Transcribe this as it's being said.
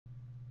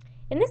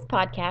In this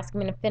podcast, I'm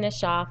going to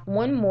finish off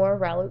one more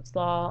Raoult's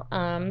Law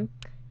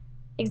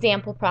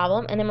example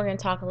problem, and then we're going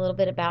to talk a little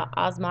bit about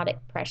osmotic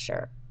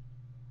pressure.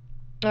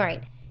 All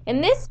right,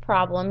 in this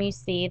problem, you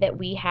see that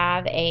we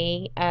have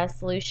a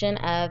solution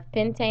of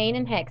pentane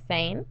and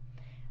hexane,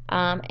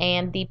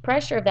 and the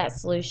pressure of that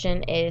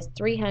solution is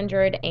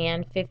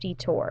 350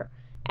 torr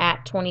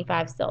at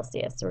 25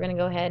 Celsius. So we're going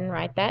to go ahead and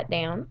write that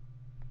down.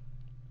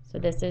 So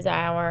this is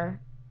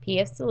our P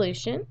of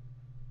solution.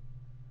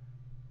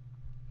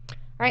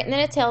 All right, and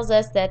then it tells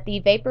us that the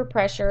vapor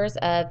pressures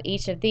of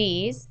each of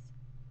these,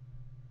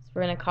 so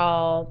we're going to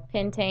call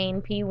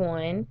pentane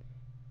P1,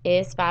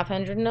 is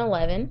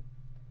 511,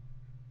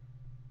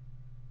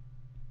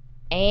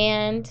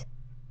 and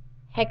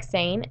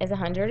hexane is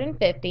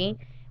 150.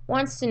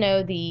 Wants to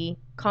know the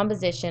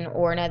composition,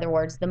 or in other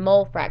words, the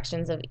mole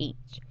fractions of each.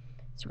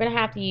 So we're going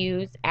to have to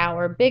use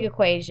our big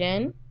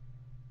equation.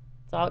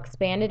 It's all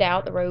expanded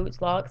out, the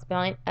Raoult's Law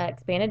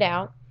expanded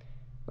out,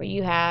 where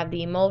you have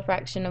the mole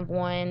fraction of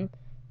 1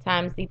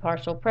 times the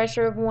partial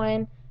pressure of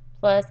 1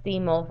 plus the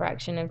mole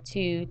fraction of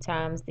 2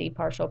 times the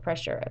partial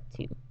pressure of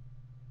 2.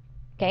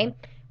 Okay,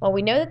 well,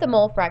 we know that the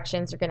mole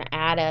fractions are going to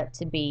add up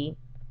to be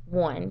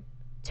 1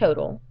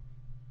 total.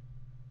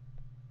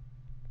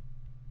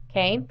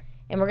 Okay,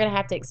 and we're going to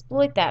have to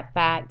exploit that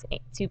fact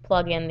to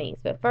plug in these.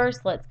 But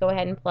first, let's go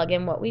ahead and plug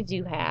in what we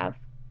do have.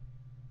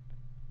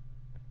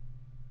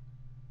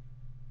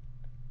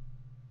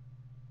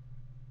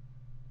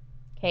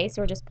 Okay,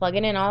 so we're just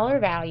plugging in all our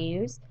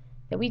values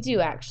that we do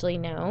actually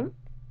know.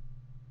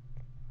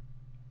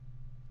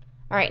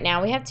 All right,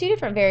 now we have two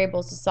different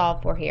variables to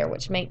solve for here,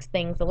 which makes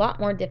things a lot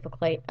more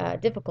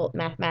difficult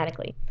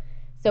mathematically.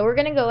 So we're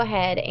going to go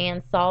ahead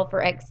and solve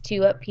for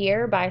x2 up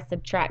here by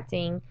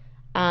subtracting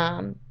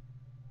mole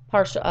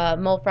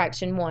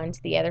fraction 1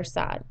 to the other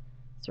side.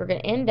 So we're going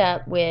to end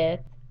up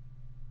with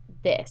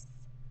this.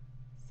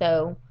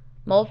 So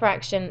mole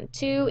fraction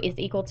 2 is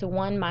equal to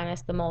 1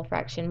 minus the mole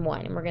fraction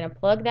 1. And we're going to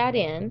plug that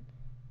in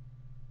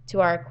to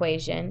our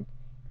equation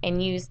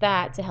and use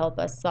that to help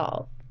us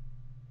solve.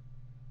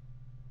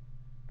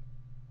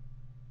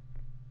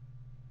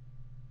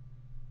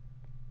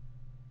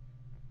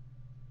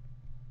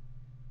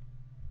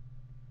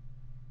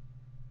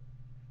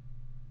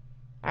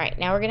 All right,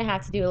 now we're going to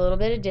have to do a little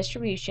bit of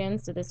distribution.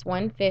 So this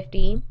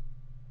 150 is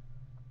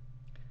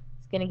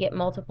going to get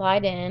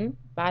multiplied in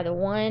by the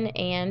 1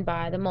 and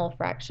by the mole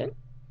fraction.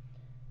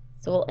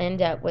 So we'll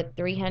end up with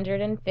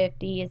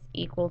 350 is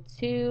equal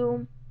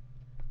to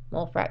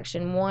mole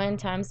fraction 1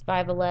 times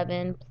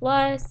 511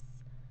 plus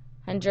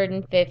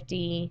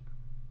 150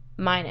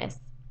 minus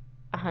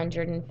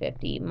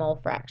 150 mole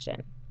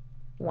fraction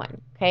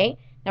 1. Okay,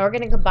 now we're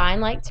going to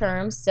combine like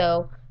terms.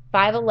 So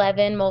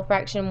 511 mole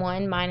fraction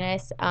 1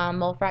 minus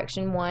mole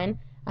fraction 1,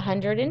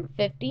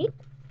 150.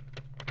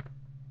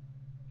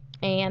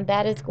 And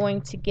that is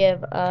going to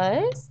give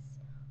us,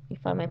 let me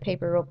find my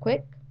paper real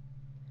quick.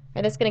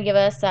 And that's going to give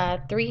us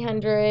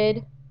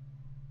 300.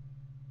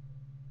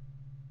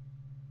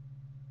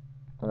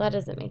 Well, that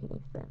doesn't make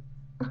any sense.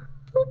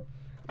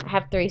 I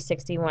have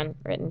 361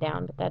 written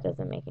down, but that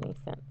doesn't make any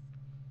sense.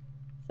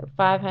 So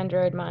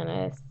 500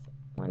 minus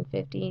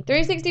 150.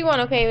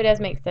 361, okay, it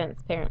does make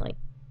sense, apparently.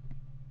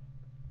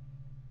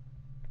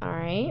 All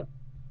right.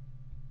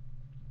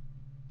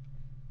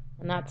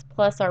 And that's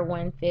plus our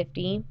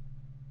 150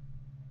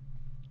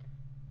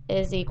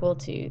 is equal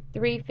to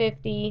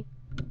 350.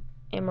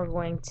 And we're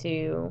going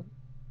to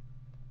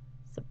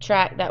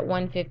subtract that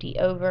 150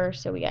 over.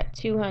 So we got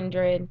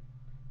 200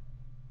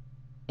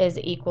 is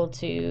equal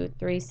to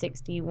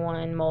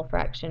 361 mole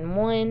fraction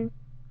 1. And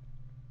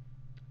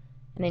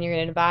then you're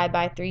going to divide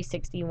by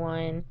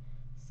 361.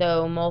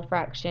 So mole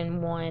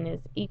fraction 1 is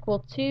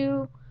equal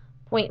to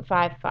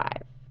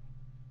 0.55.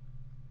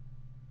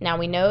 Now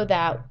we know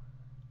that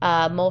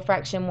mole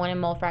fraction 1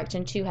 and mole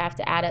fraction 2 have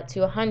to add up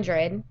to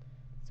 100.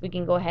 So we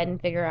can go ahead and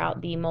figure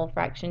out the mole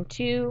fraction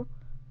 2,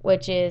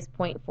 which is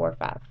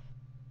 0.45.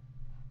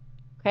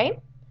 Okay,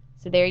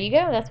 so there you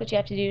go. That's what you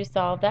have to do to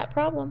solve that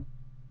problem.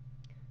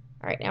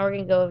 All right, now we're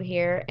going to go over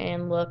here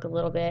and look a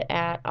little bit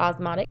at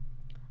osmotic.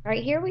 All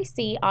right, here we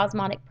see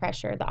osmotic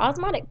pressure. The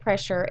osmotic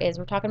pressure is,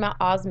 we're talking about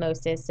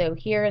osmosis. So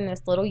here in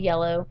this little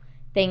yellow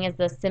thing is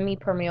the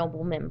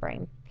semi-permeable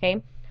membrane.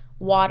 Okay,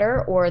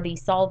 water or the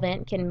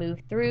solvent can move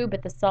through,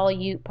 but the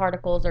solute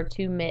particles are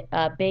too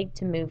big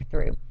to move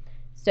through.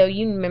 So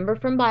you remember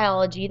from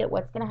biology that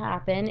what's going to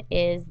happen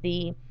is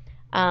the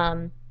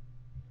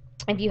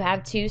if you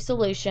have two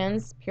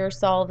solutions, pure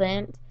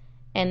solvent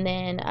and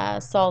then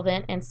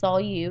solvent and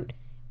solute,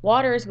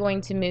 water is going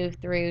to move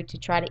through to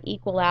try to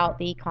equal out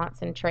the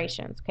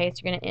concentrations. Okay, so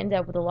you're going to end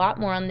up with a lot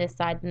more on this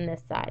side than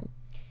this side.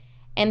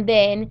 And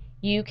then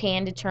you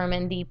can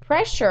determine the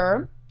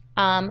pressure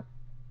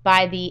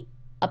by the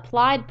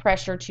applied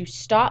pressure to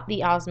stop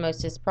the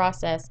osmosis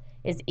process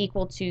is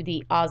equal to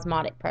the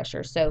osmotic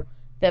pressure. So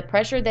the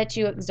pressure that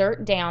you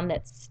exert down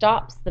that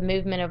stops the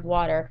movement of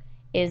water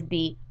is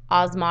the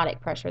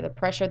osmotic pressure, the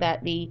pressure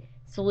that the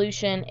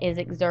solution is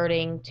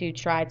exerting to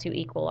try to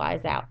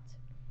equalize out.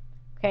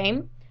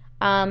 Okay,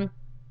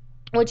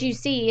 what you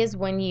see is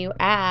when you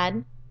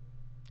add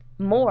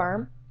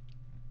more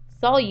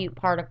solute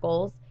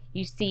particles,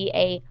 you see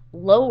a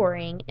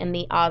lowering in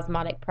the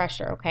osmotic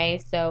pressure, okay?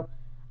 So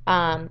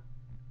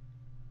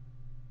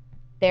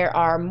there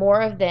are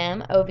more of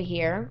them over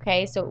here,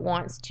 okay? So it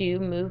wants to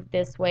move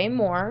this way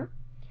more.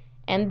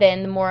 And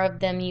then the more of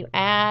them you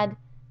add,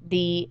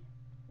 the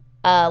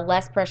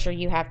less pressure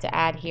you have to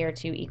add here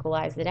to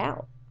equalize it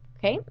out,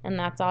 okay? And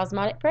that's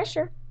osmotic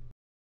pressure.